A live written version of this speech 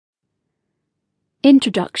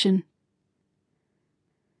Introduction.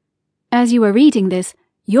 As you are reading this,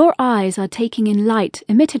 your eyes are taking in light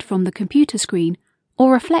emitted from the computer screen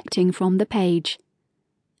or reflecting from the page.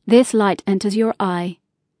 This light enters your eye.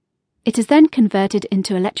 It is then converted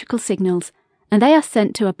into electrical signals, and they are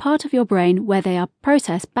sent to a part of your brain where they are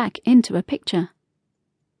processed back into a picture.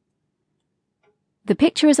 The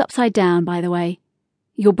picture is upside down, by the way.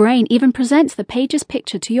 Your brain even presents the page's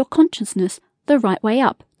picture to your consciousness the right way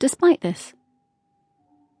up, despite this.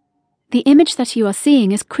 The image that you are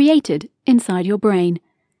seeing is created inside your brain.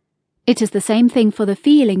 It is the same thing for the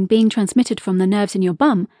feeling being transmitted from the nerves in your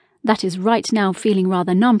bum that is right now feeling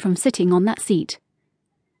rather numb from sitting on that seat.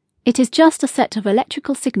 It is just a set of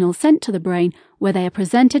electrical signals sent to the brain where they are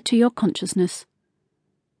presented to your consciousness.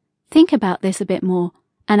 Think about this a bit more,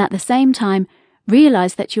 and at the same time,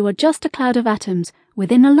 realize that you are just a cloud of atoms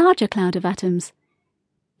within a larger cloud of atoms.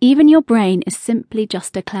 Even your brain is simply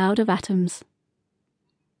just a cloud of atoms.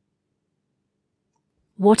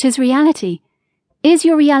 What is reality? Is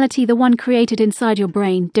your reality the one created inside your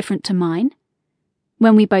brain different to mine?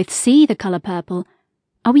 When we both see the colour purple,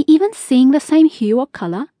 are we even seeing the same hue or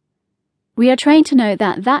colour? We are trained to know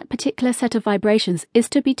that that particular set of vibrations is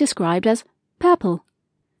to be described as purple.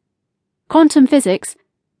 Quantum physics,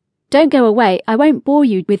 don't go away, I won't bore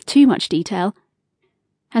you with too much detail,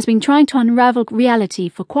 has been trying to unravel reality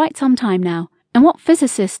for quite some time now, and what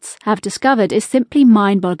physicists have discovered is simply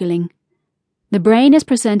mind-boggling. The brain is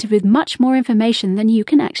presented with much more information than you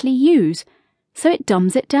can actually use, so it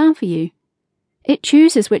dumbs it down for you. It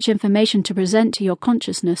chooses which information to present to your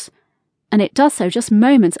consciousness, and it does so just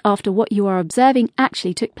moments after what you are observing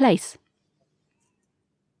actually took place.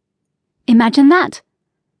 Imagine that!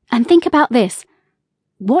 And think about this.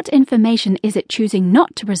 What information is it choosing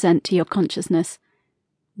not to present to your consciousness?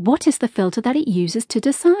 What is the filter that it uses to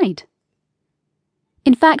decide?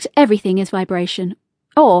 In fact, everything is vibration,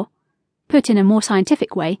 or, put in a more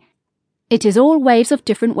scientific way, it is all waves of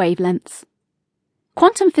different wavelengths.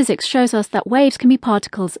 Quantum physics shows us that waves can be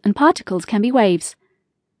particles and particles can be waves.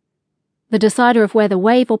 The decider of whether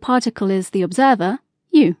wave or particle is the observer,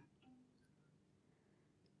 you.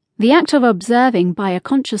 The act of observing by a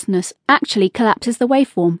consciousness actually collapses the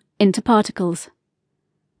waveform into particles.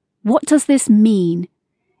 What does this mean?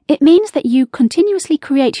 It means that you continuously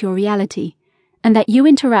create your reality, and that you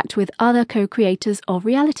interact with other co-creators of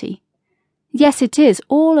reality. Yes, it is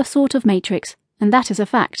all a sort of matrix, and that is a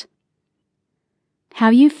fact. How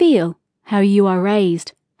you feel, how you are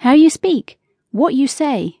raised, how you speak, what you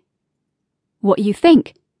say, what you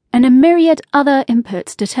think, and a myriad other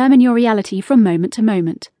inputs determine your reality from moment to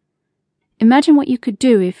moment. Imagine what you could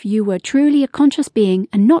do if you were truly a conscious being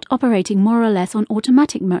and not operating more or less on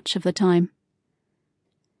automatic much of the time.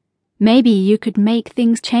 Maybe you could make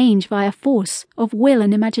things change via force of will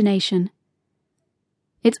and imagination.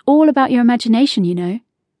 It's all about your imagination, you know.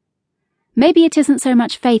 Maybe it isn't so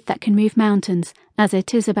much faith that can move mountains as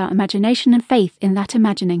it is about imagination and faith in that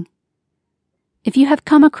imagining. If you have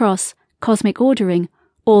come across cosmic ordering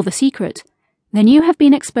or The Secret, then you have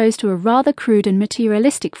been exposed to a rather crude and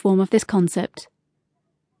materialistic form of this concept.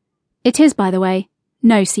 It is, by the way,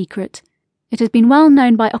 no secret. It has been well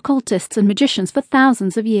known by occultists and magicians for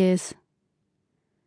thousands of years.